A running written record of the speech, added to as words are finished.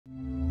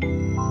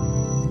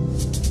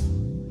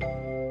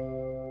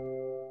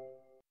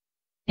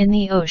In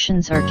the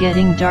oceans are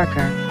getting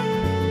darker.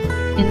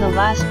 In the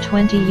last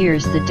 20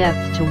 years the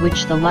depth to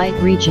which the light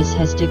reaches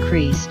has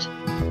decreased.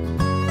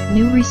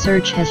 New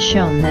research has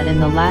shown that in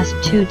the last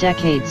 2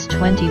 decades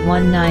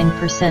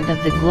 21.9%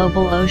 of the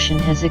global ocean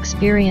has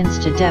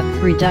experienced a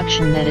depth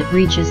reduction that it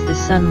reaches the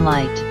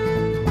sunlight.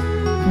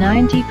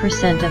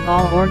 90% of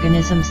all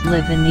organisms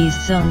live in these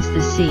zones,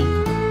 the sea.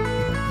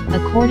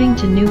 According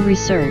to new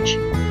research,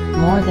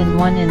 more than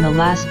 1 in the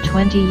last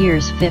 20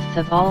 years 1/5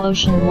 of all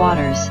ocean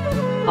waters,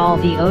 all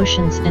the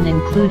oceans and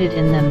included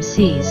in them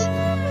seas,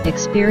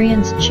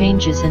 experienced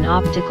changes in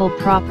optical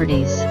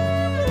properties.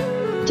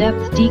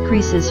 Depth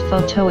decreases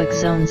photoic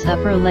zones,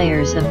 upper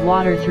layers of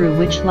water through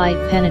which light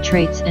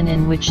penetrates and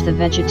in which the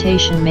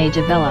vegetation may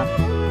develop.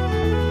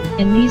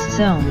 In these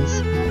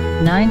zones,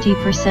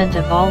 90%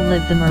 of all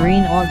live the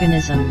marine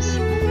organisms.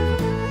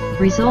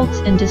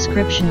 Results and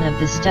description of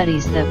the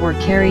studies that were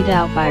carried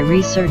out by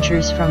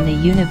researchers from the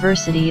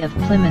University of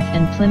Plymouth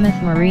and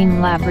Plymouth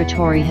Marine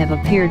Laboratory have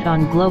appeared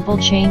on Global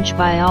Change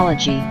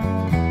Biology.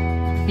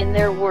 In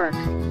their work,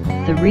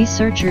 the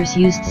researchers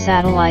used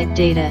satellite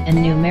data and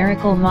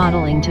numerical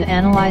modeling to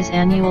analyze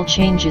annual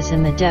changes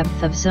in the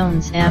depth of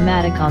zones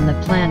ammatic on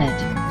the planet.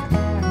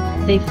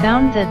 They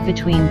found that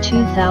between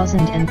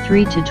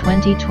 2003 to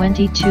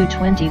 2022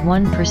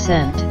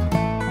 21%.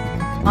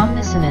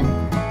 Omniscient,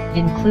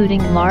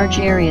 including large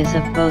areas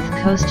of both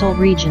coastal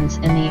regions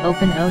and the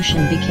open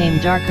ocean, became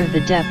darker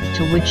the depth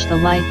to which the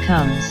light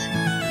comes.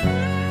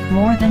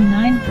 More than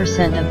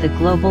 9% of the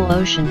global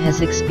ocean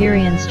has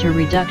experienced a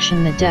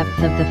reduction. The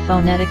depth of the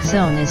phonetic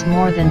zone is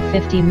more than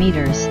 50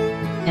 meters,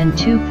 and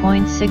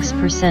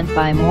 2.6%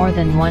 by more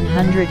than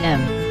 100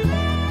 m.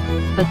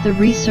 But the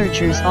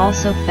researchers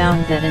also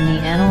found that in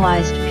the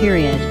analyzed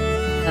period,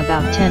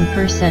 about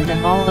 10%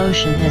 of all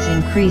ocean has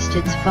increased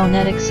its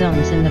phonetic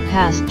zones in the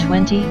past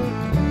 20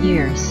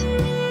 years.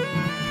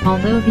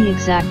 Although the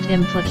exact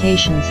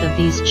implications of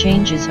these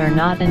changes are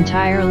not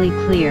entirely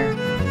clear,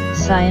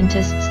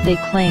 scientists they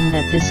claim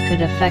that this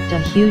could affect a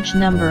huge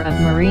number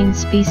of marine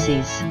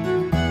species.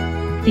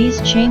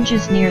 These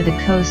changes near the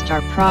coast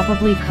are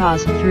probably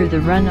caused through the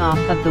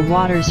runoff of the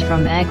waters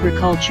from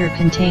agriculture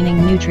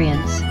containing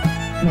nutrients,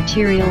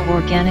 material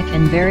organic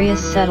and various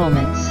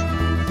settlements.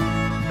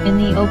 In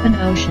the open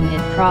ocean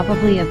it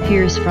probably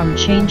appears from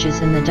changes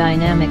in the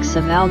dynamics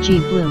of algae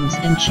blooms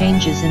and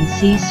changes in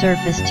sea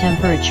surface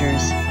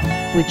temperatures,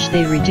 which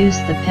they reduce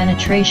the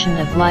penetration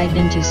of light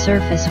into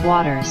surface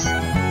waters.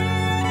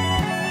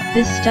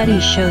 This study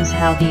shows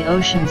how the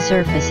ocean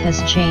surface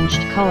has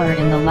changed color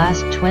in the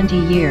last 20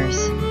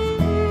 years.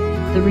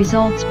 The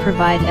results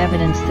provide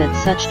evidence that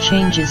such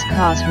changes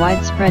cause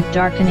widespread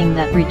darkening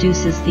that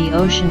reduces the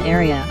ocean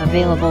area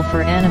available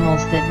for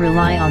animals that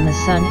rely on the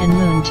sun and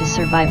moon to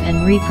survive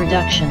and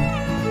reproduction,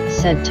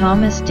 said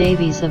Thomas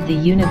Davies of the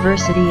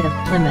University of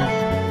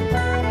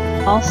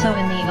Plymouth. Also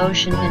in the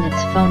ocean in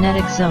its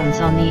phonetic zones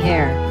on the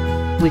air,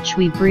 which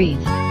we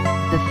breathe,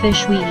 the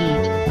fish we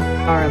eat,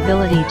 our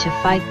ability to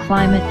fight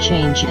climate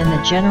change and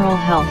the general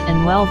health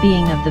and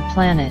well-being of the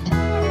planet.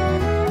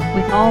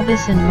 With all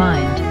this in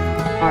mind,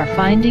 our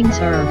findings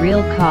are a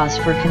real cause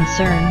for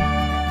concern,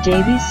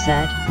 Davies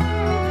said.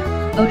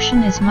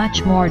 Ocean is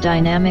much more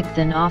dynamic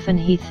than often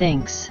he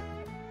thinks.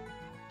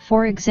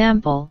 For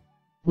example,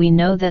 we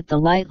know that the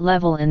light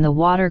level in the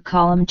water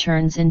column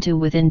turns into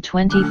within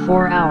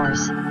 24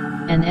 hours,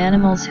 and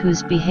animals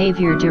whose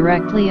behavior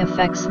directly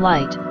affects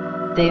light,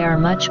 they are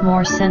much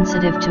more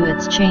sensitive to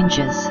its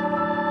changes.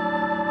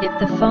 If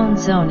the phone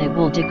zone it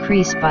will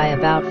decrease by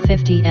about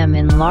 50 m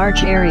in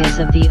large areas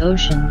of the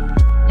ocean,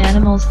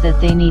 animals that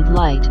they need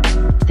light,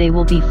 they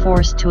will be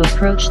forced to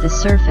approach the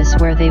surface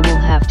where they will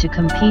have to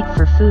compete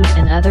for food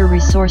and other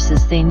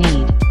resources they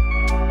need.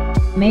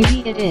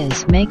 Maybe it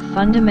is make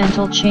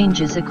fundamental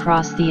changes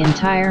across the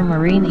entire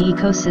marine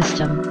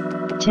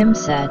ecosystem, Tim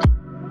said.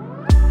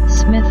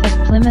 Smith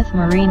of Plymouth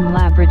Marine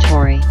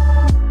Laboratory.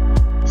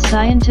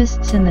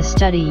 Scientists in the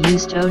study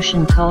used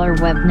Ocean Color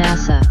Web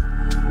NASA,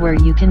 where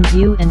you can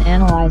view and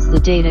analyze the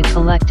data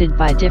collected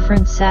by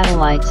different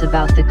satellites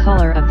about the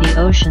color of the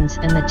oceans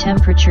and the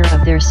temperature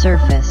of their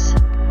surface.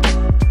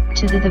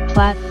 The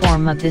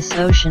platform of this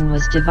ocean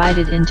was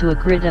divided into a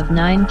grid of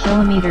 9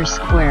 km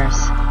squares.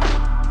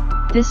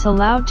 This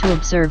allowed to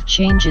observe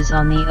changes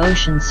on the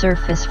ocean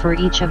surface for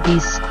each of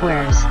these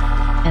squares,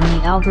 and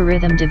the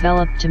algorithm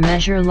developed to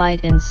measure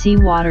light and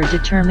seawater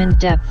determined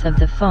depth of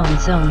the phone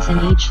zones in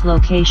each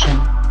location.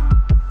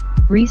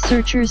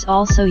 Researchers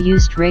also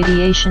used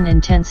radiation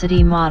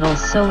intensity models,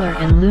 solar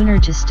and lunar,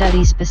 to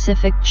study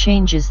specific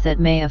changes that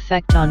may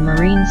affect on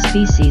marine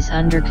species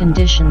under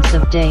conditions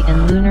of day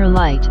and lunar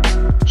light,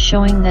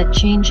 showing that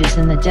changes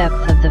in the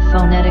depth of the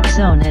phonetic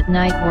zone at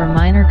night were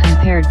minor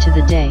compared to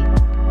the day,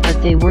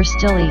 but they were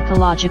still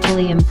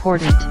ecologically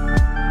important.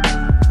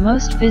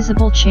 Most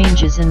visible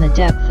changes in the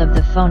depth of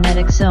the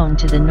phonetic zone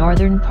to the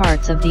northern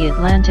parts of the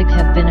Atlantic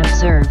have been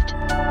observed,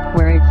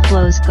 where it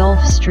flows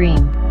Gulf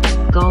Stream,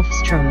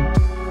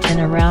 and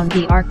around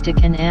the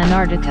Arctic and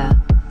Antarctica,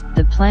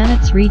 the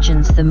planet's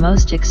regions the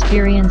most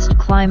experienced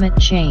climate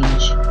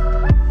change.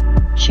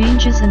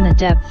 Changes in the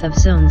depth of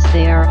zones.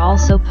 They are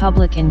also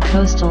public in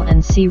coastal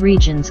and sea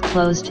regions,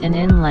 closed and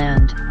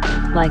inland,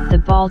 like the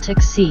Baltic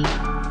Sea,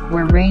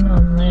 where rain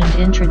on land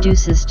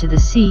introduces to the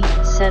sea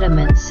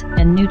sediments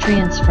and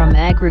nutrients from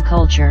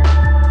agriculture,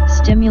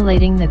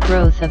 stimulating the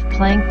growth of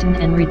plankton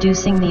and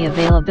reducing the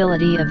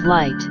availability of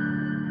light.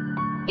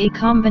 A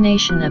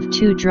combination of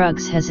two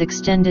drugs has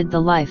extended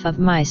the life of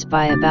mice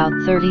by about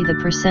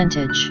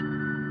 30%.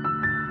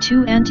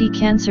 Two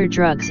anti-cancer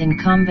drugs in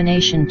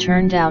combination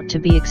turned out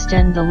to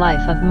extend the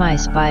life of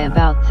mice by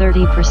about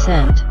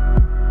 30%.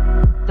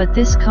 But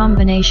this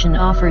combination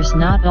offers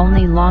not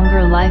only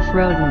longer life,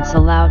 rodents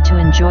allowed to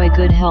enjoy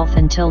good health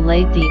until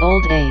late the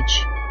old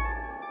age.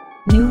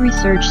 New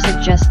research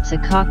suggests a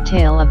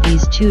cocktail of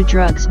these two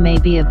drugs may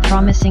be a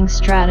promising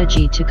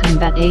strategy to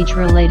combat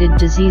age-related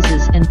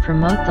diseases and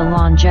promote the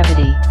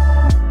longevity.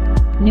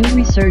 New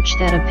research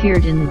that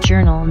appeared in the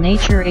journal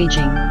Nature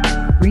Aging.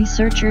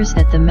 Researchers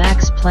at the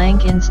Max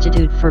Planck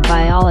Institute for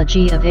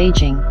Biology of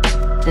Aging,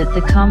 that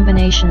the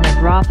combination of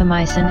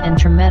rapamycin and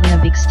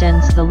trametinib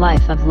extends the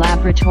life of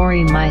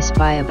laboratory mice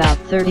by about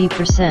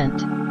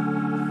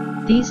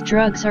 30%. These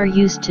drugs are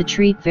used to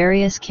treat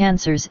various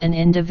cancers, and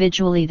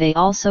individually they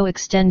also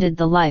extended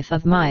the life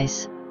of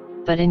mice,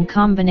 but in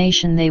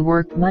combination they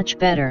work much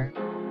better.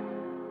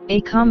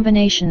 A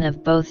combination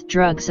of both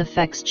drugs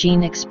affects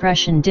gene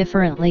expression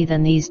differently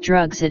than these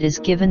drugs it is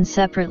given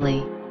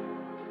separately.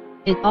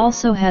 It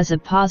also has a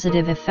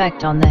positive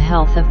effect on the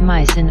health of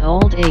mice in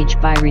old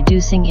age by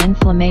reducing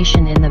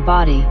inflammation in the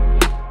body.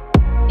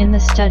 In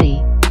the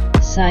study,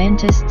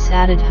 scientists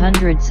added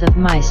hundreds of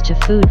mice to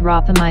food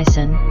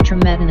rapamycin,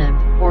 trametinib,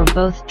 or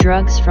both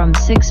drugs from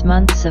 6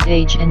 months of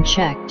age and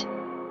checked,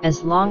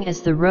 as long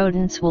as the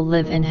rodents will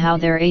live and how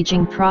their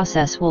aging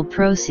process will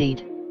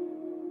proceed.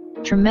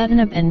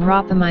 Trametinib and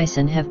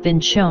rapamycin have been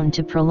shown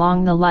to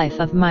prolong the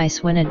life of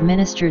mice when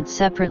administered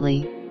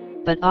separately,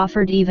 but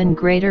offered even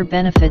greater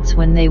benefits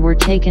when they were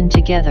taken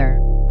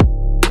together.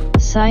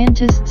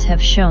 Scientists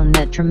have shown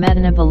that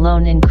trametinib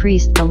alone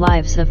increased the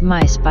lives of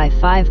mice by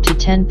 5 to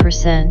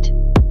 10%,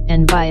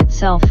 and by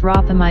itself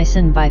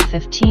rapamycin by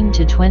 15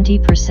 to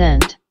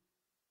 20%.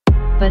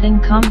 But in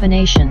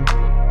combination,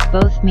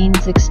 both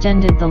means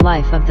extended the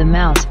life of the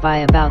mouse by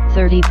about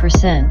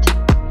 30%.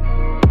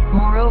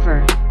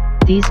 Moreover,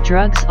 these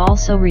drugs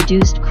also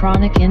reduced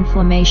chronic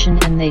inflammation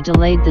and they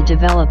delayed the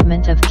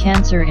development of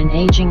cancer in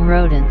aging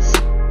rodents.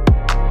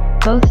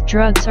 Both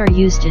drugs are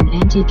used in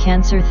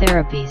anti-cancer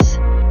therapies.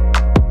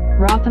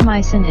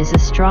 Rapamycin is a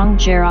strong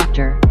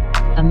geroactor,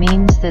 a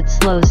means that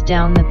slows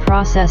down the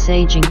process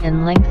aging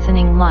and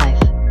lengthening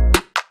life.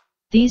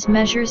 These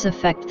measures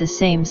affect the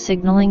same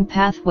signaling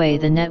pathway,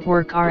 the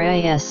network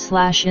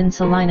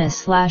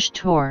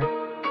RAS/insulinase/TOR,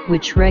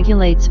 which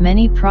regulates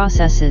many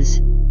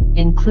processes,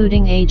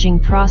 including aging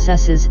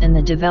processes and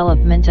the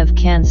development of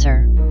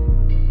cancer.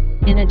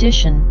 In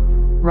addition,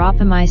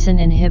 rapamycin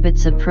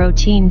inhibits a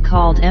protein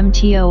called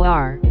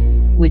mTOR,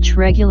 which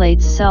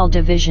regulates cell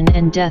division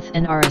and death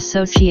and are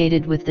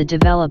associated with the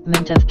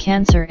development of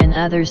cancer and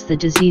others the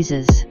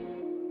diseases.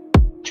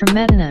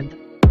 Trametinib,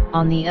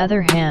 on the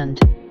other hand,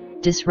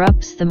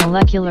 disrupts the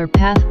molecular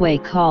pathway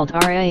called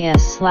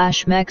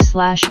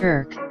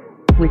RAS/MEK/ERK,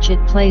 which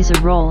it plays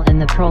a role in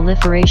the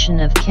proliferation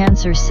of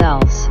cancer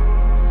cells.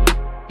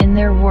 In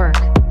their work,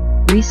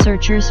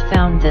 researchers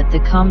found that the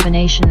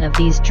combination of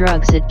these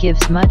drugs it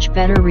gives much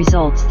better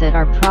results that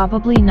are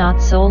probably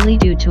not solely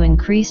due to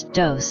increased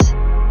dose.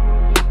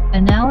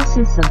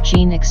 Analysis of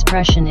gene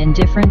expression in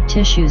different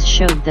tissues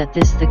showed that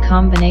the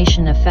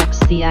combination affects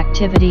the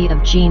activity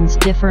of genes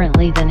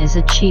differently than is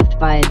achieved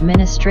by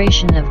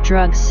administration of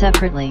drugs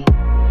separately.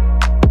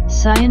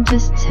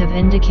 Scientists have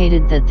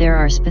indicated that there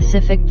are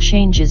specific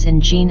changes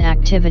in gene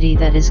activity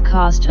that is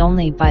caused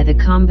only by the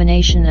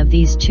combination of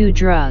these two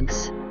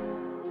drugs.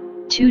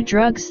 Two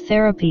drugs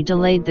therapy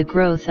delayed the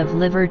growth of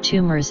liver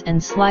tumors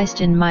and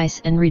sliced in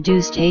mice and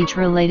reduced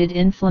age-related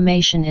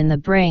inflammation in the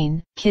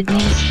brain,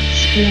 kidneys,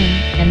 spleen,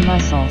 and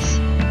muscles.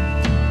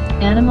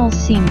 Animals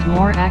seemed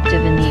more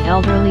active in the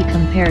elderly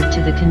compared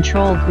to the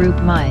control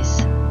group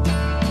mice.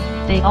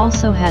 They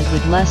also had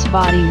with less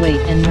body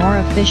weight and more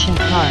efficient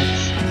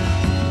hearts.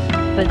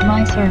 But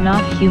mice are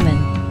not human,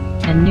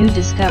 and new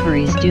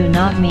discoveries do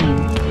not mean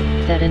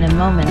that in a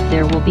moment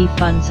there will be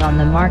funds on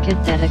the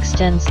market that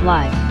extends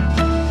life.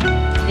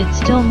 It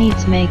still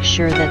needs make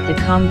sure that the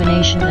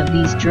combination of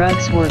these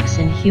drugs works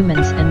in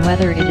humans and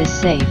whether it is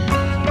safe.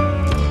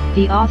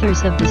 The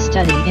authors of the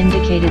study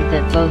indicated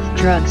that both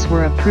drugs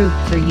were approved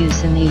for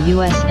use in the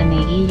US and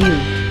the EU,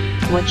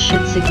 what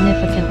should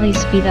significantly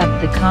speed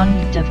up the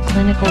conduct of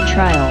clinical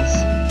trials.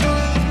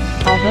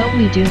 Although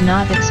we do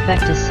not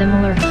expect a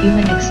similar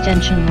human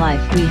extension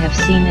life we have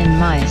seen in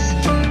mice,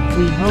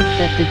 we hope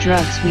that the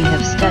drugs we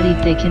have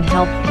studied they can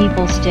help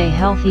people stay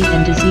healthy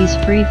and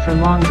disease-free for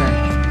longer.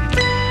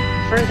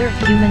 Further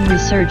human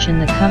research in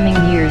the coming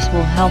years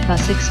will help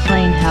us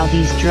explain how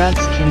these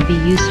drugs can be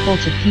useful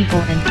to people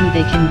and who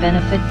they can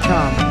benefit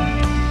from.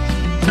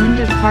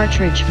 Linda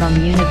Partridge from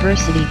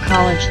University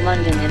College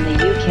London in the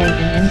UK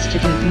and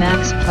Institute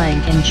Max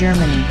Planck in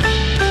Germany.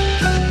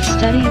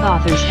 Study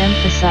authors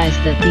emphasize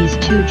that these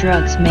two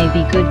drugs may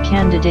be good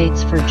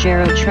candidates for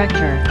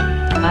gerontrector,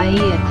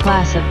 i.e. a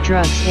class of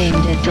drugs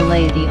aimed at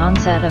delay the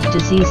onset of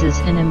diseases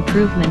and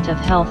improvement of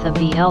health of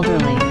the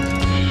elderly.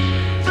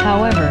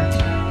 However,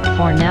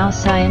 for now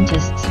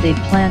scientists they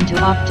plan to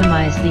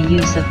optimize the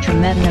use of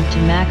trametinib to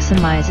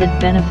maximize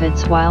its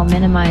benefits while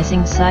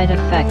minimizing side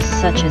effects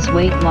such as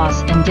weight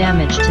loss and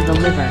damage to the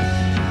liver.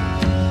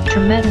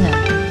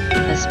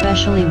 Trametinib,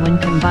 especially when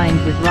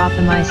combined with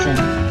rapamycin,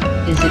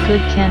 is a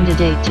good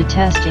candidate to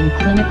test in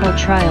clinical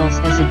trials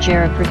as a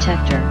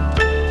geroprotector.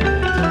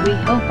 We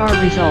hope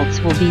our results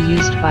will be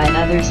used by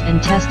others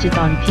and tested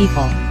on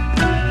people.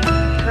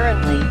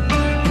 Currently,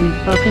 we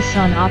focus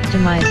on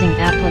optimizing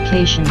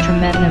application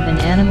trametinib in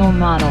animal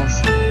models,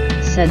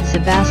 said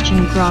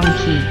Sebastian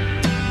Gronke.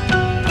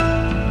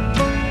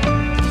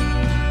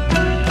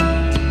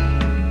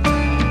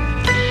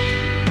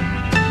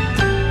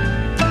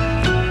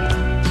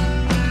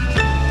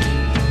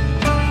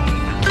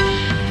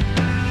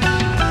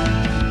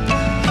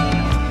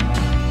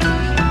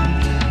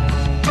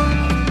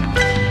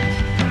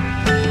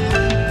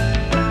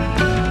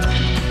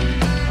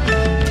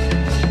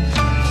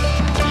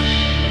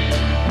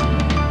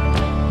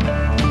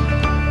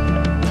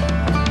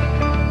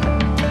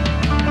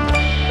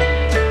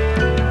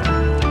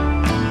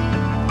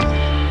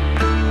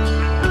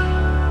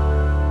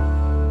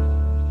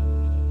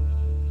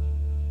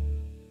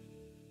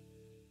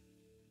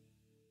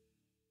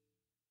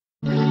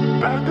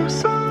 Pas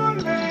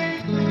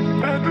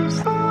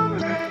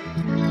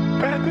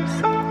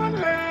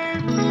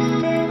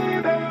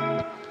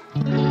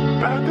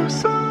de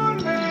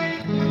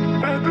soleil,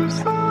 pas de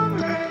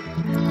soleil,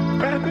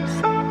 pas de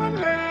soleil.